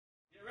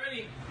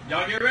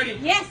Y'all get ready.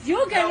 Yes,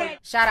 you get ready.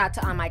 Shout out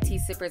to all my tea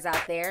sippers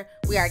out there.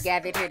 We are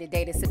gathered here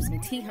today to sip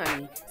some tea,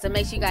 honey. So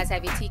make sure you guys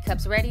have your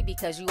teacups ready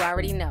because you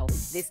already know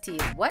this tea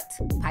is what?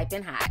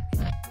 Piping hot.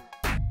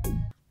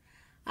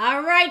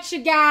 All right, you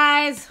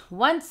guys.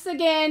 Once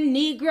again,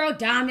 Negro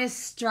Damas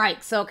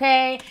strikes,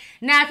 okay?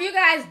 Now, if you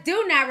guys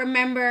do not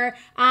remember,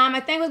 I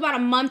think it was about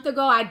a month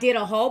ago, I did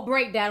a whole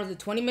breakdown. It was a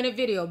 20-minute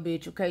video,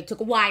 bitch, okay? It took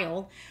a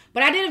while.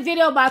 But I did a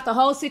video about the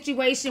whole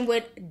situation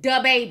with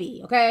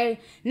DaBaby, okay?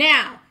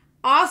 Now,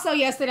 also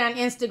yesterday on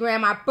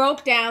Instagram, I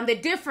broke down the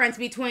difference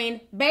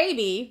between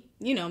baby,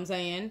 you know what I'm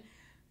saying,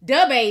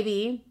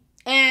 DaBaby,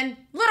 and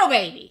little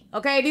baby,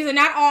 okay? These are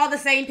not all the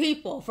same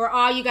people for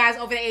all you guys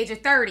over the age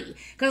of 30.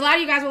 Because a lot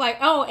of you guys were like,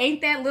 oh,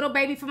 ain't that little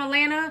baby from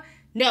Atlanta?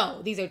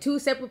 No, these are two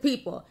separate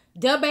people.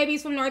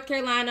 DaBaby's from North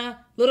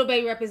Carolina. Little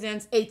baby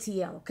represents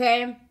ATL,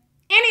 okay?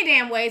 Any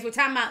damn ways, we're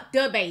talking about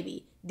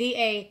DaBaby.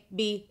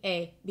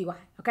 D-A-B-A-B-Y,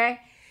 okay?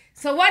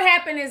 So what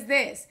happened is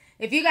this.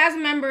 If you guys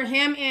remember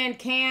him and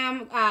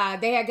Cam,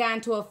 they had gotten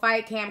into a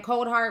fight. Cam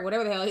Coldheart,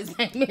 whatever the hell his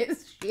name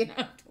is. You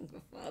know,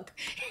 fuck.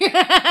 They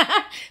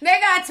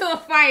got into a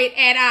fight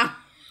at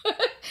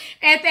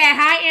at that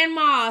high-end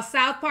mall,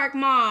 South Park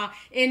Mall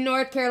in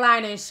North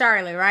Carolina in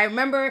Charlotte, right?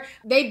 Remember,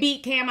 they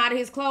beat Cam out of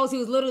his clothes. He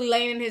was literally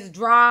laying in his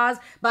drawers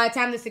by the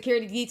time the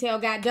security detail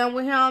got done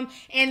with him.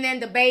 And then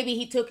DaBaby,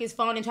 he took his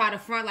phone and tried to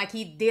front like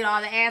he did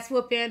all the ass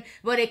whooping,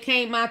 but it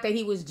came out that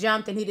he was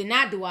jumped and he did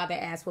not do all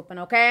the ass whooping,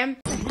 okay?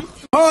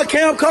 Huh,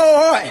 Cam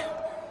Coldheart.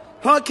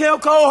 Huh, Cam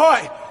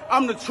Coldheart.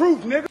 I'm the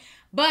truth, nigga.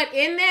 But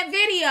in that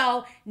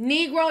video,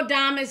 Negro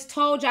Damas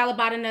told y'all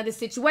about another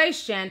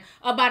situation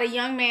about a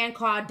young man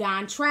called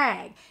Don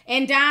Trag.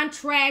 And Don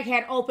Trag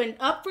had opened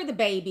up for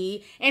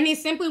DaBaby, and he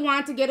simply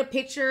wanted to get a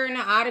picture and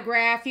an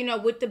autograph, you know,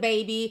 with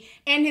DaBaby.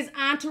 And his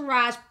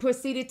entourage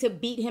proceeded to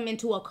beat him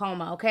into a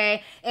coma,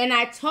 okay? And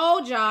I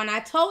told y'all, and I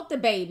told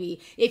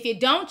DaBaby, if you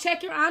don't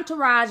check your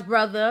entourage,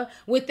 brother,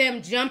 with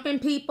them jumping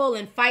people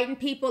and fighting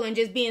people and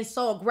just being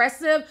so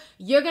aggressive,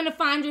 you're going to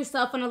find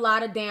yourself in a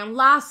lot of damn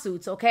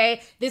lawsuits,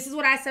 okay? This is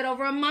what I said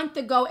over a month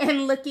ago,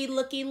 and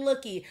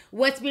looky.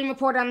 What's being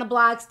reported on the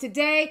blogs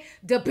today?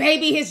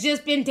 DaBaby has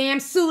just been damn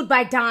sued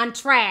by Don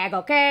Trag,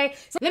 okay?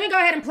 So let me go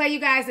ahead and play you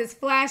guys this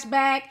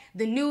flashback,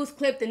 the news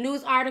clip, the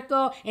news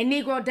article, and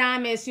Negro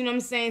Damas, you know what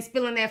I'm saying,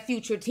 spilling that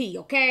future tea,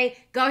 okay?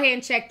 Go ahead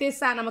and check this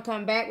out, and I'm gonna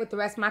come back with the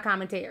rest of my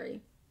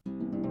commentary.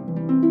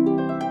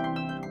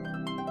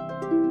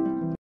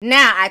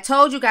 Now, I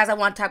told you guys I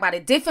want to talk about a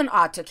different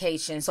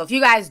altercation. So if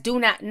you guys do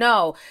not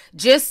know,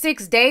 just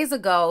 6 days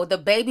ago,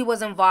 DaBaby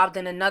was involved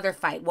in another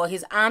fight. Well,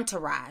 his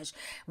entourage.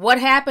 What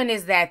happened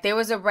is that there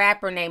was a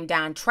rapper named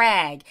Don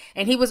Trag,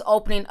 and he was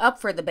opening up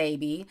for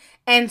DaBaby.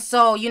 And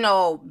so, you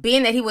know,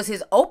 being that he was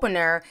his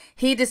opener,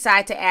 he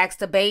decided to ask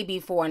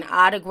DaBaby for an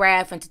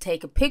autograph and to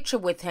take a picture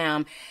with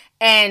him.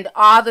 And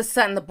all of a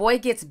sudden, the boy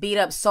gets beat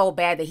up so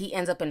bad that he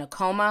ends up in a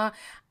coma.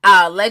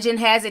 Legend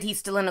has it he's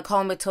still in a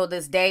coma till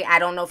this day. I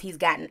don't know if he's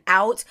gotten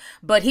out,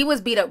 but he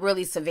was beat up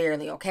really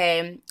severely,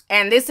 okay?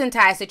 And this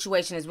entire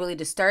situation is really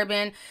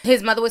disturbing.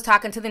 His mother was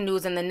talking to the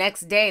news, and the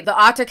next day, the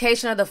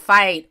altercation of the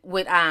fight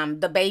with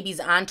DaBaby's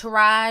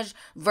entourage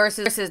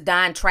versus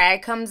Don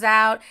Trag comes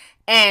out.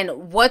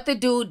 And what the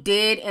dude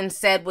did and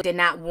said did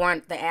not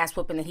warrant the ass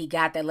whooping that he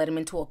got that led him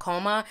into a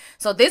coma.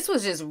 So this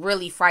was just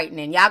really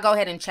frightening. Y'all go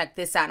ahead and check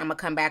this out, and I'm going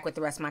to come back with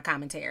the rest of my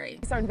commentary.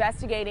 Police are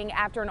investigating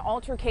after an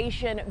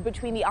altercation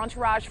between the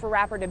entourage for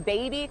rapper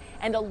DaBaby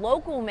and a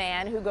local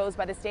man who goes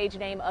by the stage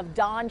name of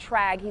Don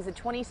Trag. He's a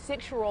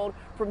 26-year-old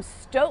from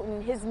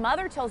Stoughton. His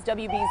mother tells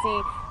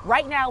WBZ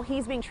right now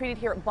he's being treated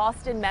here at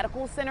Boston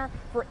Medical Center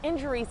for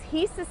injuries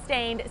he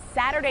sustained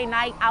Saturday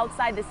night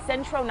outside the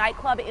Centro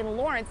Nightclub in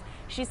Lawrence.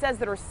 She says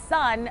that her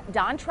son,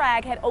 Don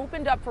Trag, had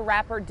opened up for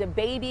rapper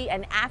DaBaby,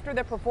 and after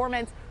the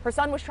performance, her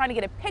son was trying to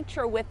get a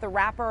picture with the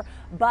rapper,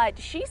 but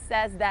she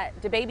says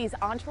that DaBaby's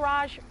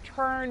entourage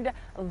turned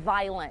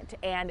violent,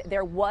 and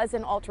there was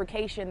an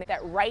altercation.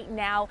 That right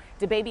now,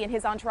 DaBaby and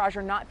his entourage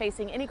are not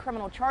facing any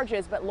criminal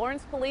charges, but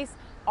Lawrence police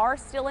are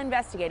still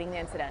investigating the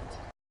incident.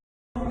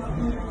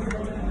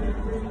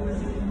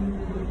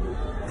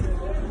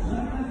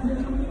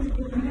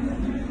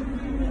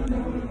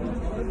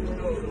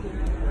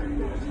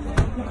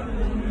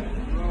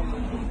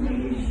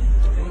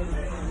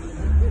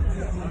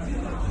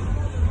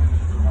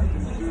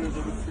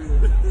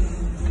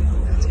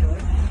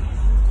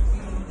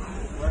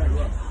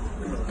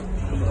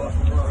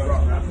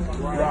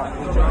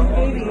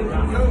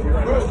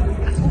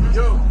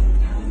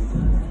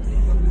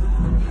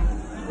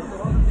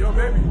 Yo,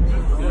 baby.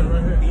 Yeah,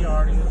 right here. He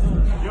already is.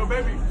 Yo,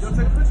 baby. Yo, take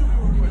a picture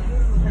with me.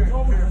 Okay,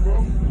 over here, bro.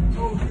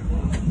 Over here.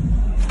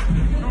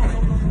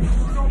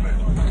 Go,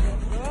 baby.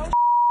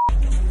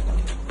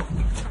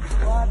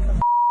 What the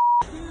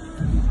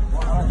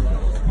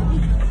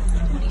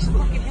He's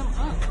fucking him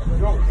up.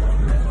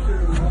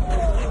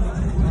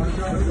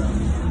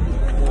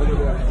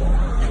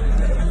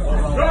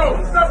 Go,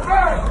 step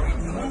back.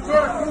 Move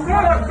back. Move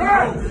back. Move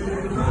back.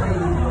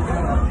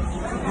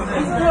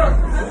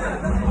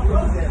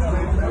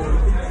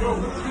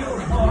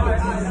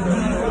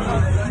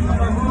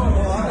 Go.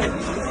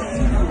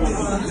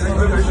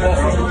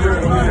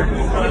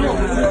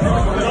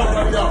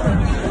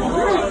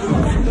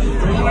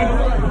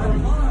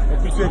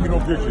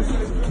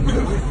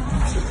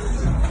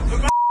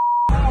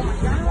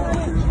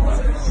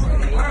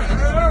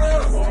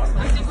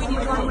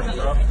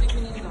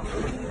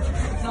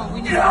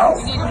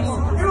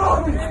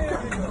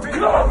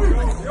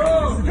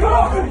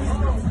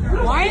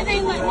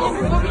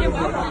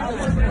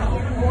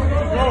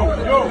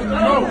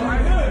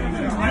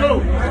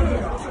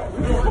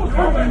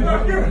 Go.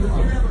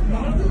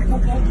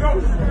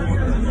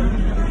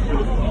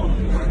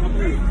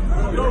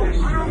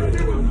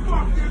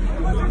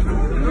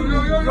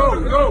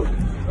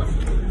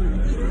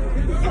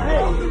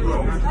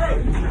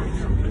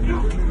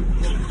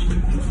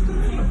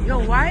 Yo,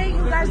 why are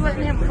you guys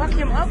letting him fuck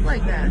him up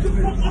like that?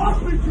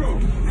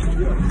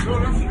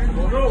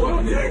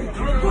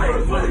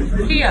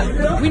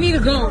 Yeah, we need to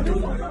go.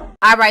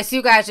 All right, so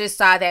you guys just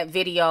saw that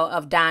video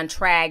of Don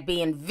Trag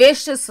being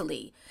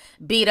viciously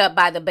beat up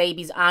by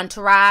DaBaby's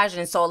entourage.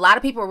 And so a lot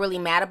of people are really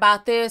mad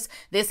about this.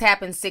 This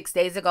happened 6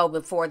 days ago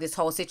before this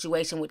whole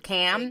situation with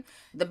Cam.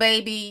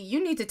 DaBaby,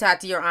 you need to talk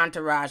to your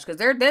entourage because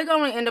they're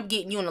going to end up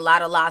getting you in a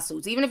lot of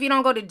lawsuits. Even if you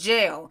don't go to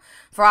jail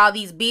for all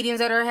these beatings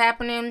that are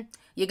happening,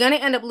 you're going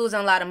to end up losing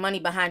a lot of money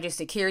behind your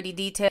security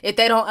detail if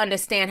they don't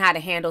understand how to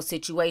handle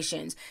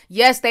situations.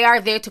 Yes, they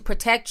are there to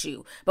protect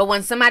you. But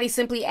when somebody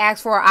simply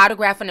asks for an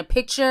autograph and a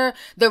picture,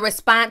 the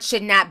response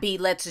should not be,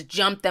 let's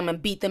jump them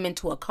and beat them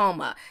into a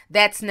coma.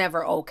 That's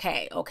never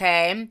okay,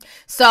 okay?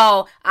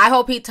 So I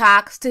hope he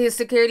talks to his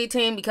security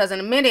team because in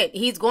a minute,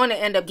 he's going to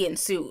end up getting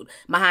sued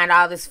behind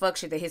all this fuck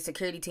shit that his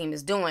security team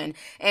is doing.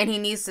 And he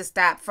needs to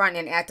stop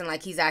fronting and acting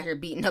like he's out here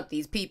beating up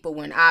these people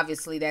when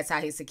obviously that's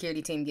how his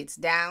security team gets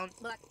down.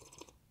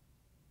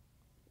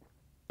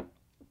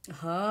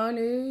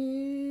 Honey.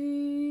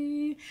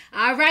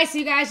 All right, so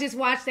you guys just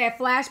watched that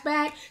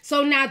flashback.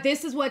 So now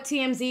this is what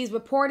TMZ is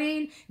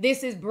reporting.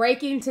 This is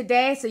breaking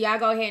today, so y'all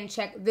go ahead and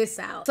check this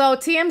out. So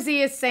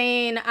TMZ is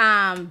saying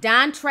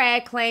Don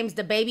Trag claims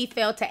DaBaby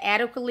failed to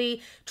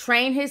adequately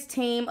train his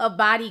team of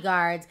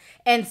bodyguards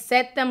and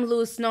set them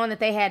loose knowing that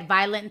they had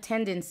violent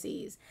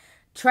tendencies.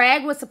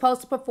 Trag was supposed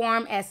to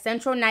perform at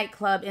Central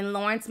Nightclub in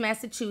Lawrence,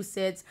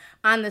 Massachusetts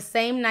on the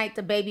same night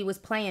DaBaby was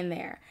playing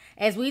there.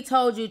 As we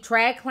told you,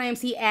 Trag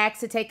claims he asked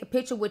to take a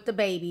picture with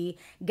DaBaby,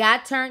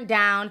 got turned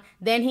down,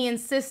 then he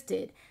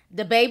insisted.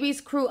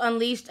 DaBaby's crew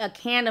unleashed a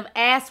can of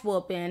ass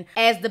whooping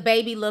as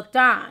DaBaby looked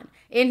on.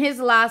 In his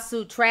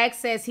lawsuit, Trag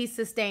says he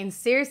sustained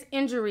serious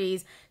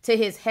injuries to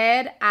his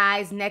head,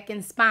 eyes, neck,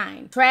 and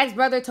spine. Trag's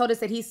brother told us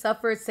that he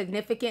suffered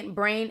significant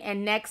brain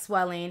and neck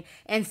swelling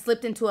and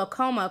slipped into a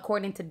coma,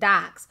 according to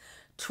docs.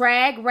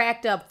 Trag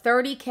racked up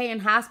 $30K in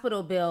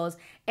hospital bills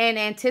and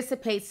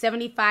anticipates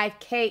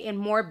 $75K in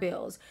more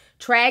bills.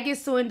 Trag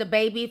is suing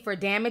DaBaby for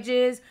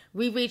damages.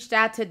 We reached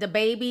out to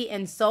DaBaby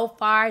and so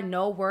far,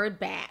 no word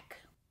back.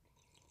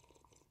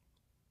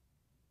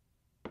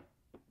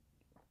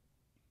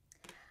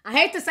 I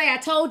hate to say I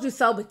told you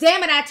so, but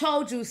damn it, I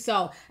told you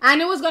so. I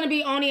knew it was going to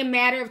be only a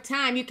matter of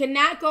time. You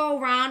cannot go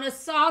around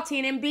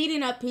assaulting and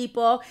beating up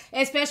people,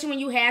 especially when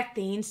you have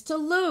things to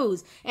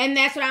lose. And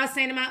that's what I was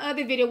saying in my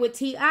other video with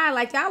T.I.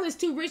 Like, y'all is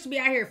too rich to be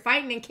out here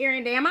fighting and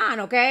carrying damn on,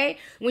 okay?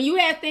 When you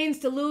have things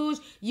to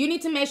lose, you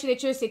need to make sure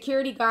that your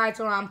security guards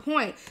are on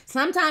point.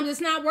 Sometimes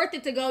it's not worth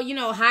it to go,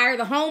 hire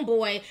the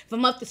homeboy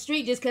from up the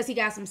street just because he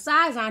got some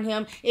size on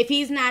him if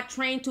he's not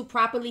trained to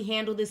properly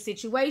handle this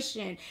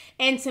situation.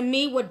 And to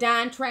me, what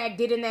Don Trag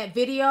did in that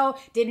video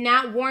did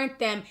not warrant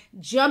them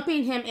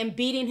jumping him and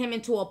beating him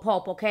into a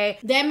pulp, okay?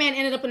 That man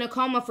ended up in a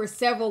coma for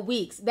several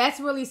weeks. That's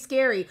really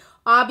scary.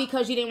 All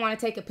because you didn't want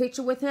to take a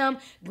picture with him.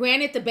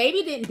 Granted,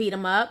 DaBaby didn't beat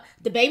him up.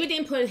 DaBaby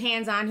didn't put his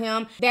hands on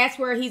him. That's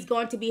where he's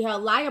going to be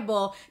held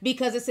liable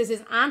because this is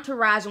his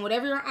entourage. And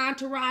whatever your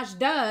entourage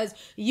does,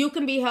 you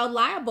can be held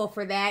liable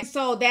for that.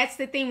 So that's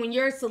the thing. When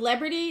you're a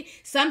celebrity,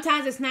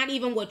 sometimes it's not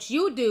even what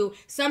you do.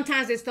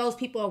 Sometimes it's those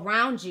people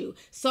around you.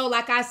 So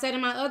like I said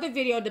in my other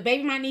video,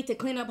 DaBaby might need to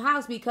clean up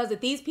house because if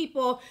these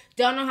people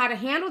don't know how to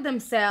handle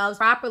themselves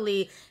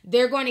properly,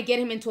 they're going to get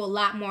him into a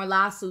lot more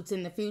lawsuits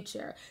in the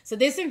future. So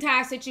this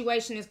entire situation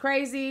is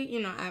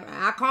crazy.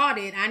 I called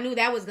it. I knew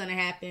that was going to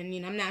happen.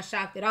 I'm not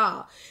shocked at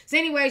all. So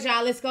anyways,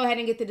 y'all, let's go ahead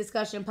and get the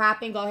discussion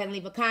popping. Go ahead and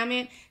leave a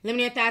comment. Let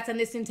me know your thoughts on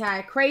this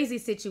entire crazy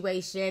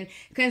situation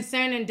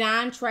concerning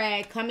Don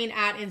Trag coming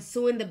out and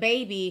suing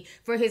DaBaby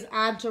for his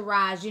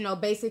entourage,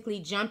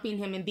 basically jumping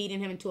him and beating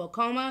him into a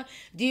coma.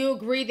 Do you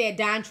agree that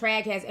Don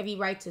Trag has every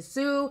right to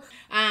sue?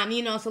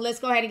 So let's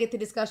go ahead and get the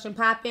discussion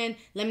popping.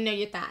 Let me know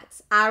your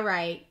thoughts. All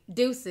right.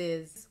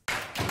 Deuces.